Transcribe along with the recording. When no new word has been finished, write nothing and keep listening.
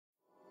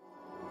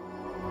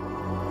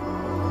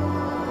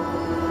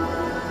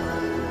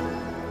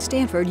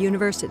Stanford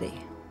University.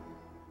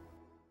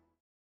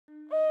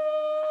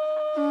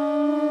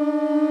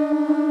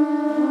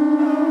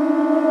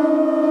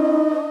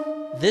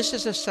 This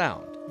is a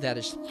sound that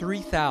is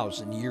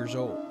 3,000 years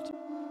old.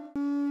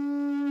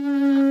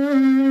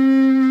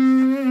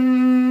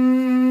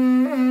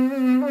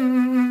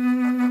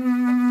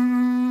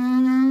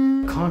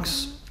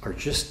 Conchs are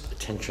just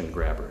attention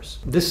grabbers.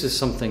 This is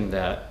something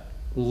that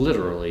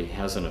literally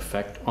has an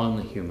effect on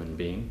the human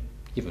being,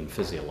 even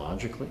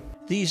physiologically.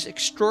 These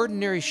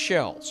extraordinary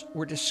shells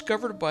were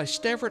discovered by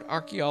Stanford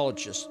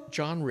archaeologist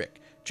John Rick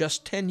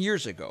just 10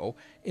 years ago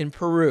in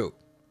Peru.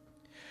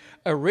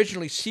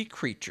 Originally sea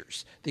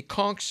creatures, the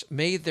conchs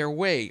made their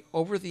way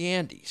over the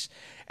Andes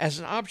as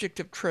an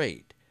object of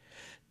trade.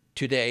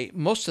 Today,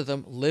 most of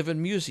them live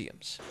in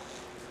museums.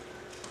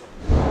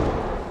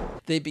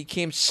 They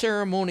became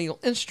ceremonial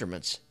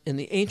instruments in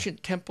the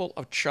ancient temple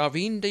of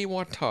Chavín de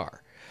Huantar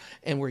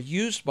and were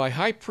used by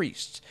high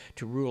priests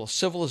to rule a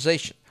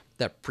civilization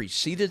that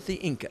preceded the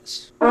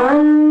Incas.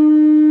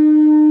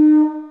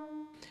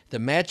 The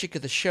magic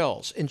of the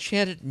shells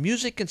enchanted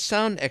music and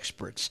sound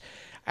experts,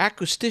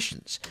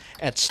 acousticians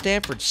at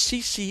Stanford's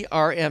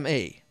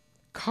CCRMA,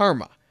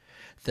 CARMA,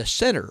 the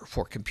Center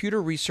for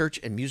Computer Research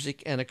in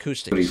Music and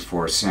Acoustics.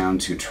 For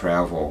sound to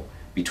travel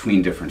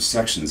between different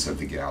sections of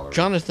the gallery.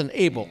 Jonathan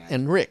Abel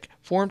and Rick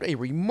formed a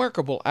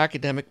remarkable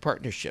academic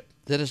partnership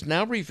that is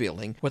now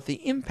revealing what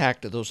the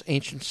impact of those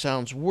ancient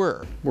sounds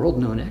were.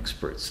 World-known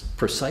experts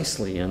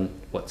precisely in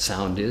what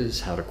sound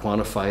is, how to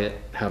quantify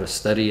it, how to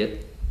study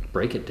it,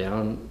 break it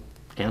down,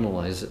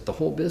 analyze it, the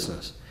whole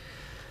business.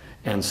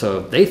 And so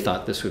they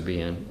thought this would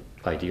be an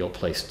ideal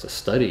place to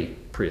study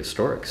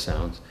prehistoric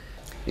sounds.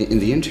 In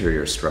the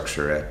interior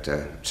structure at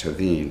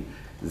Chavín,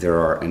 there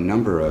are a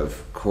number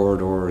of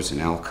corridors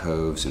and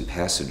alcoves and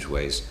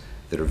passageways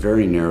that are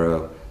very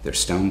narrow, they're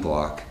stone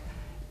block,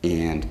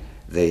 and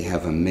they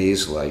have a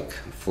maze-like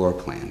floor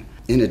plan.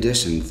 In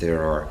addition,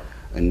 there are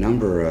a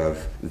number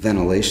of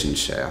ventilation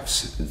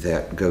shafts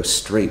that go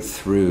straight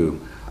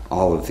through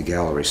all of the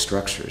gallery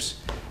structures.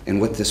 And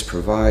what this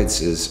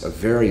provides is a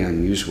very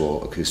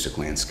unusual acoustic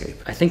landscape.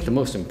 I think the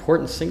most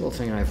important single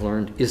thing I've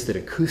learned is that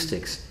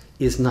acoustics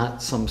is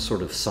not some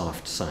sort of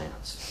soft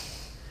science.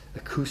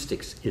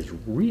 Acoustics is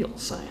real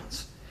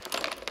science.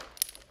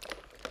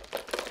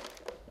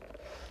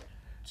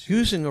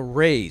 Using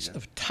arrays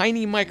of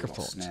tiny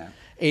microphones,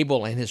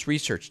 Abel and his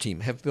research team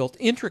have built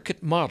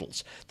intricate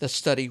models that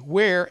study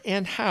where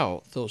and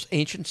how those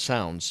ancient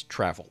sounds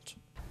traveled.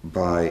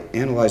 By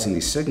analyzing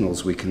these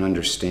signals, we can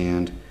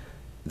understand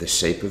the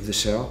shape of the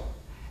shell,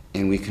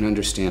 and we can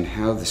understand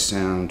how the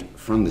sound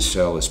from the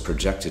shell is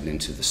projected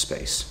into the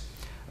space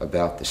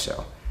about the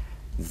shell.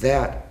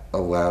 That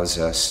allows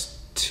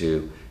us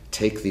to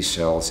take these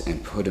shells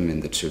and put them in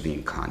the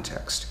Chavín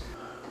context.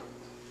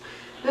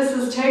 This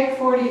is take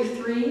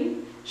 43,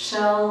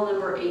 shell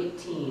number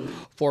 18.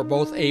 For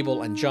both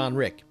Abel and John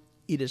Rick,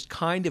 it is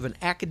kind of an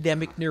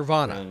academic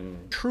nirvana,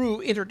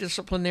 true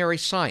interdisciplinary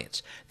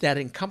science that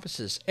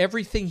encompasses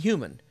everything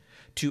human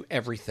to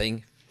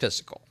everything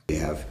physical. You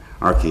have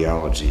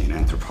archaeology and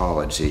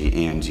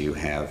anthropology, and you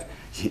have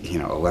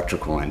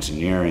electrical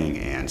engineering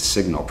and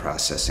signal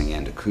processing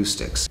and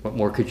acoustics. What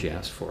more could you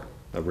ask for?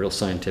 A real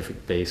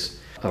scientific base,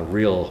 a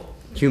real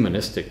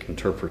humanistic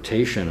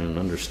interpretation and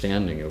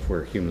understanding of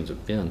where humans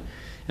have been,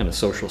 and a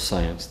social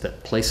science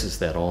that places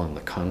that all in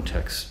the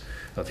context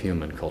of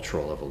human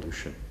cultural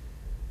evolution.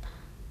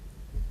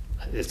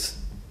 That's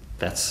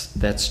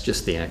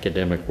just the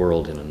academic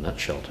world in a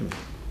nutshell to me.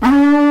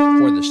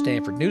 For the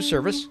Stanford News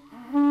Service,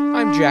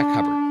 I'm Jack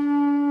Hubbard.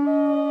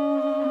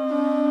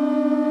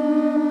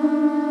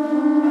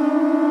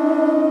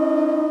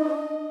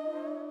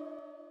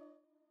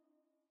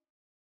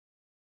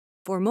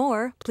 For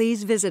more,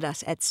 please visit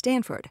us at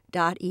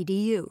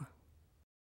stanford.edu.